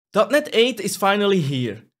.NET 8 is finally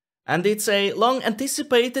here, and it's a long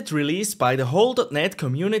anticipated release by the whole .NET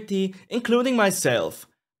community, including myself.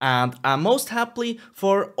 And I'm most happy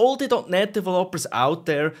for all the .NET developers out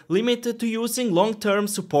there limited to using long-term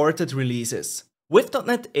supported releases. With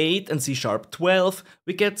 .NET 8 and C# 12,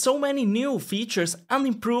 we get so many new features and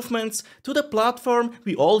improvements to the platform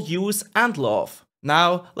we all use and love.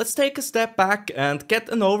 Now, let's take a step back and get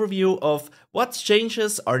an overview of what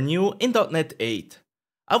changes are new in .NET 8.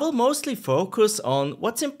 I will mostly focus on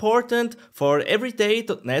what's important for everyday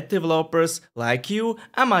 .NET developers like you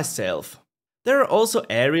and myself. There are also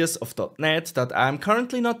areas of .NET that I'm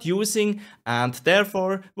currently not using and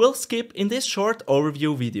therefore will skip in this short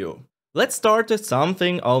overview video. Let's start with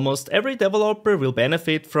something almost every developer will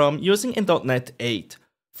benefit from using in .NET 8.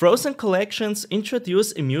 Frozen collections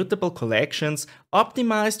introduce immutable collections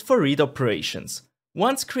optimized for read operations.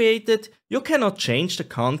 Once created, you cannot change the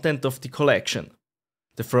content of the collection.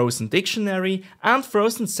 The frozen dictionary and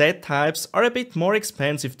frozen set types are a bit more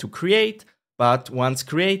expensive to create, but once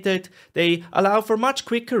created, they allow for much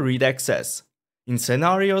quicker read access. In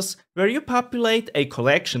scenarios where you populate a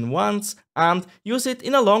collection once and use it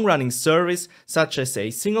in a long-running service, such as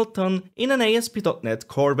a singleton in an ASP.NET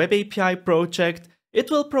Core Web API project,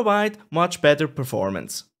 it will provide much better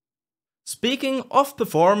performance. Speaking of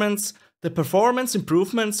performance, the performance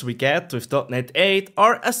improvements we get with .NET 8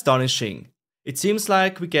 are astonishing. It seems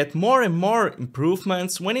like we get more and more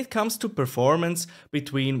improvements when it comes to performance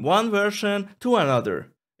between one version to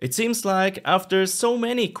another. It seems like after so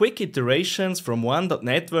many quick iterations from one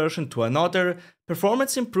 .NET version to another,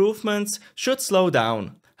 performance improvements should slow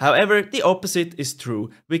down. However, the opposite is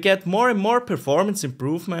true. We get more and more performance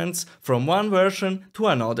improvements from one version to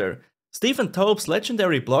another. Stephen Tope's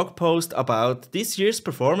legendary blog post about this year's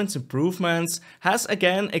performance improvements has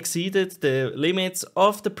again exceeded the limits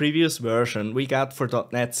of the previous version we got for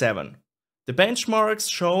 .NET 7. The benchmarks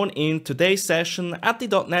shown in today's session at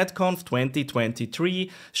the .NET Conf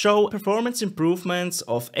 2023 show performance improvements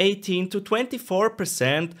of 18 to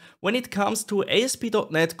 24% when it comes to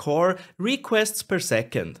ASP.NET Core requests per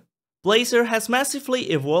second. Blazor has massively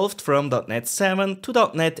evolved from .NET 7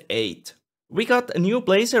 to .NET 8. We got a new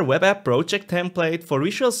Blazor web app project template for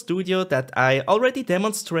Visual Studio that I already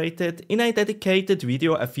demonstrated in a dedicated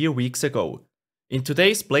video a few weeks ago. In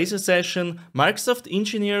today's Blazor session, Microsoft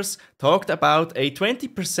engineers talked about a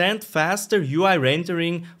 20% faster UI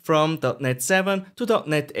rendering from .NET 7 to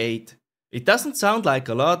 .NET 8. It doesn't sound like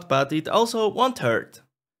a lot, but it also won't hurt.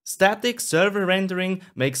 Static server rendering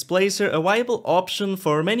makes Blazor a viable option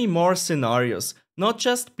for many more scenarios, not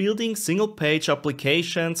just building single-page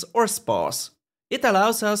applications or spas. It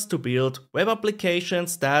allows us to build web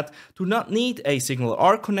applications that do not need a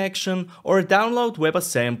Signal-R connection or download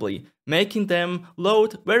WebAssembly, making them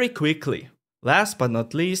load very quickly. Last but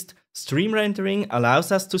not least, stream rendering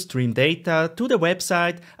allows us to stream data to the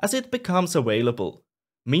website as it becomes available.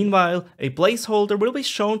 Meanwhile, a placeholder will be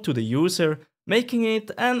shown to the user, making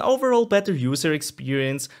it an overall better user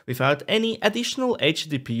experience without any additional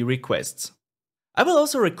HTTP requests. I will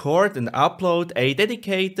also record and upload a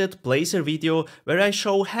dedicated Blazor video where I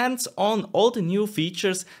show hands-on all the new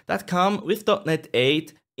features that come with .NET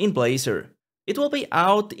 8 in Blazor. It will be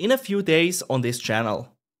out in a few days on this channel.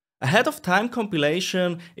 Ahead of time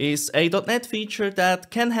compilation is a .NET feature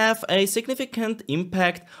that can have a significant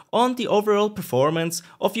impact on the overall performance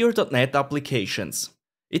of your .NET applications.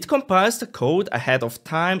 It compiles the code ahead of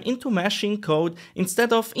time into machine code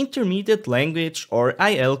instead of intermediate language or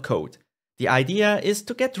IL code. The idea is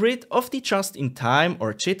to get rid of the just-in-time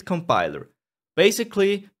or JIT compiler.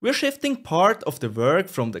 Basically, we're shifting part of the work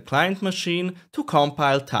from the client machine to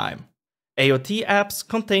compile time. AOT apps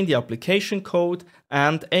contain the application code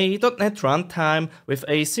and a .NET runtime with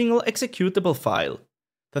a single executable file.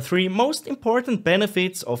 The three most important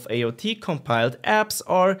benefits of AOT compiled apps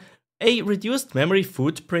are a reduced memory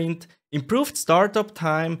footprint, improved startup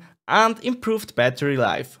time, and improved battery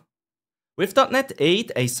life. With .NET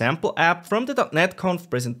 8, a sample app from the .NET Conf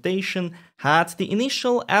presentation had the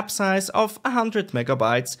initial app size of 100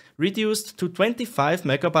 MB reduced to 25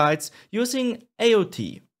 MB using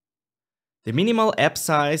AOT. The minimal app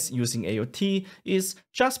size using AOT is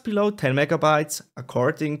just below 10 MB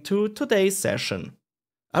according to today's session.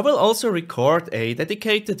 I will also record a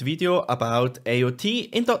dedicated video about AOT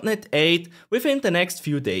in .NET 8 within the next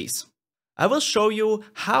few days. I will show you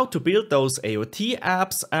how to build those AOT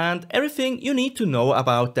apps and everything you need to know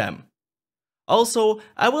about them. Also,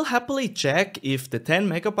 I will happily check if the 10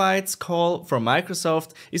 MB call from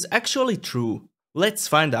Microsoft is actually true. Let's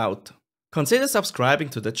find out. Consider subscribing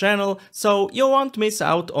to the channel so you won't miss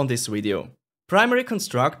out on this video. Primary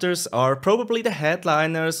constructors are probably the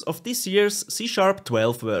headliners of this year's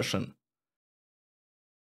C#12 version.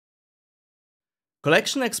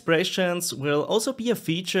 Collection expressions will also be a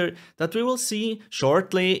feature that we will see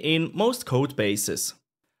shortly in most code bases.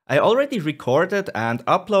 I already recorded and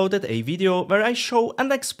uploaded a video where I show and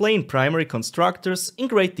explain primary constructors in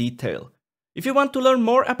great detail. If you want to learn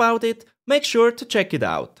more about it, make sure to check it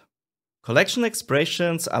out. Collection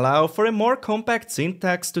expressions allow for a more compact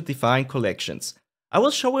syntax to define collections. I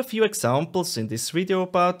will show a few examples in this video,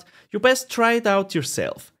 but you best try it out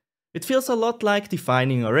yourself. It feels a lot like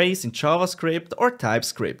defining arrays in JavaScript or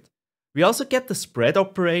TypeScript. We also get the spread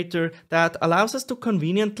operator that allows us to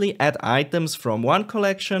conveniently add items from one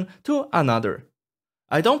collection to another.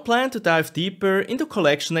 I don't plan to dive deeper into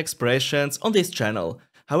collection expressions on this channel.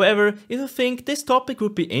 However, if you think this topic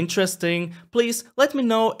would be interesting, please let me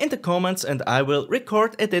know in the comments and I will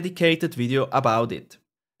record a dedicated video about it.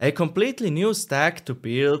 A completely new stack to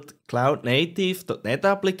build cloud-native .NET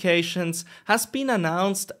applications has been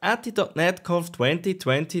announced at the .NET Conf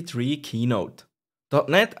 2023 keynote.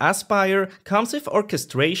 .NET Aspire comes with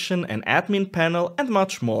orchestration, an admin panel and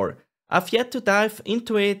much more. I've yet to dive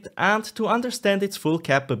into it and to understand its full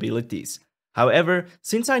capabilities. However,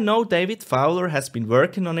 since I know David Fowler has been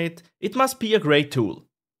working on it, it must be a great tool.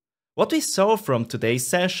 What we saw from today's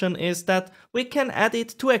session is that we can add it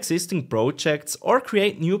to existing projects or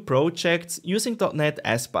create new projects using .NET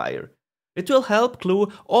Aspire. It will help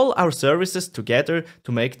glue all our services together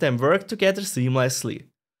to make them work together seamlessly.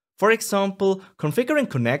 For example, configuring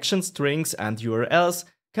connection strings and URLs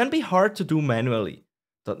can be hard to do manually.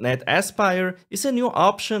 .NET Aspire is a new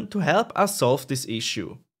option to help us solve this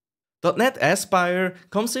issue. .NET Aspire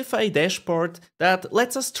comes with a dashboard that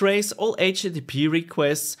lets us trace all HTTP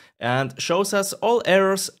requests and shows us all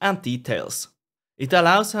errors and details. It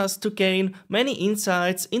allows us to gain many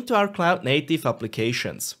insights into our cloud-native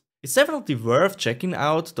applications. It's definitely worth checking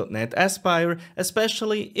out .NET Aspire,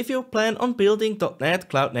 especially if you plan on building .NET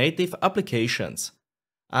Cloud-Native applications.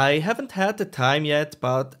 I haven't had the time yet,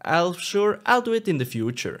 but I'll do it in the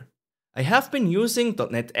future. I have been using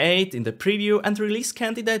 .NET 8 in the preview and release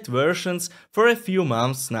candidate versions for a few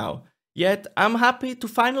months now, yet I'm happy to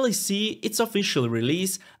finally see its official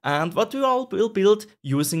release and what we all will build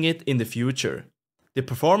using it in the future. The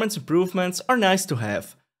performance improvements are nice to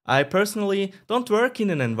have. I personally don't work in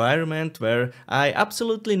an environment where I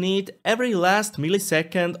absolutely need every last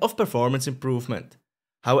millisecond of performance improvement.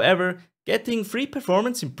 However, getting free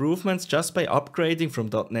performance improvements just by upgrading from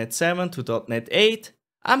 .NET 7 to .NET 8,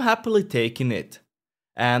 I'm happily taking it.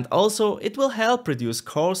 And also it will help reduce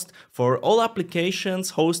cost for all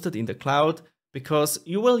applications hosted in the cloud because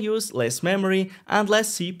you will use less memory and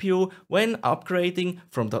less CPU when upgrading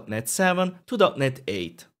from .NET 7 to .NET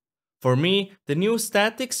 8. For me, the new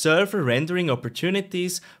static server rendering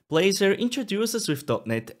opportunities Blazor introduces with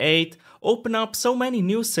 .NET 8 open up so many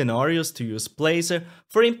new scenarios to use Blazor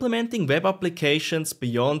for implementing web applications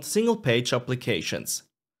beyond single-page applications.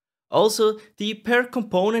 Also, the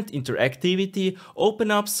per-component interactivity open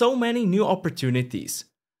up so many new opportunities.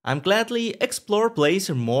 I'm gladly explore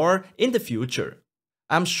Blazor more in the future.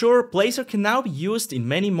 I'm sure Blazor can now be used in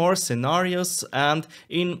many more scenarios and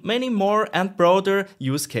in many more and broader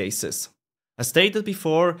use cases. As stated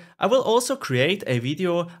before, I will also create a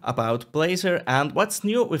video about Blazor and what's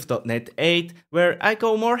new with .NET 8 where I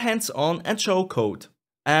go more hands-on and show code.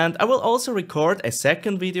 And I will also record a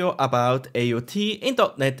second video about AOT in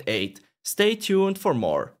 .NET 8. Stay tuned for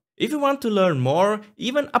more. If you want to learn more,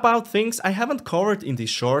 even about things I haven't covered in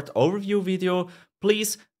this short overview video,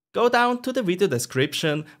 please go down to the video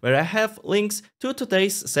description where I have links to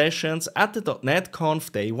today's sessions at the .NET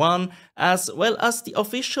Conf Day 1, as well as the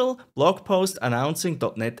official blog post announcing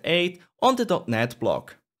 .NET 8 on the .NET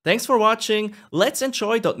blog. Thanks for watching, let's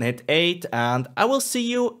enjoy .NET 8 and I will see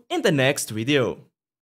you in the next video.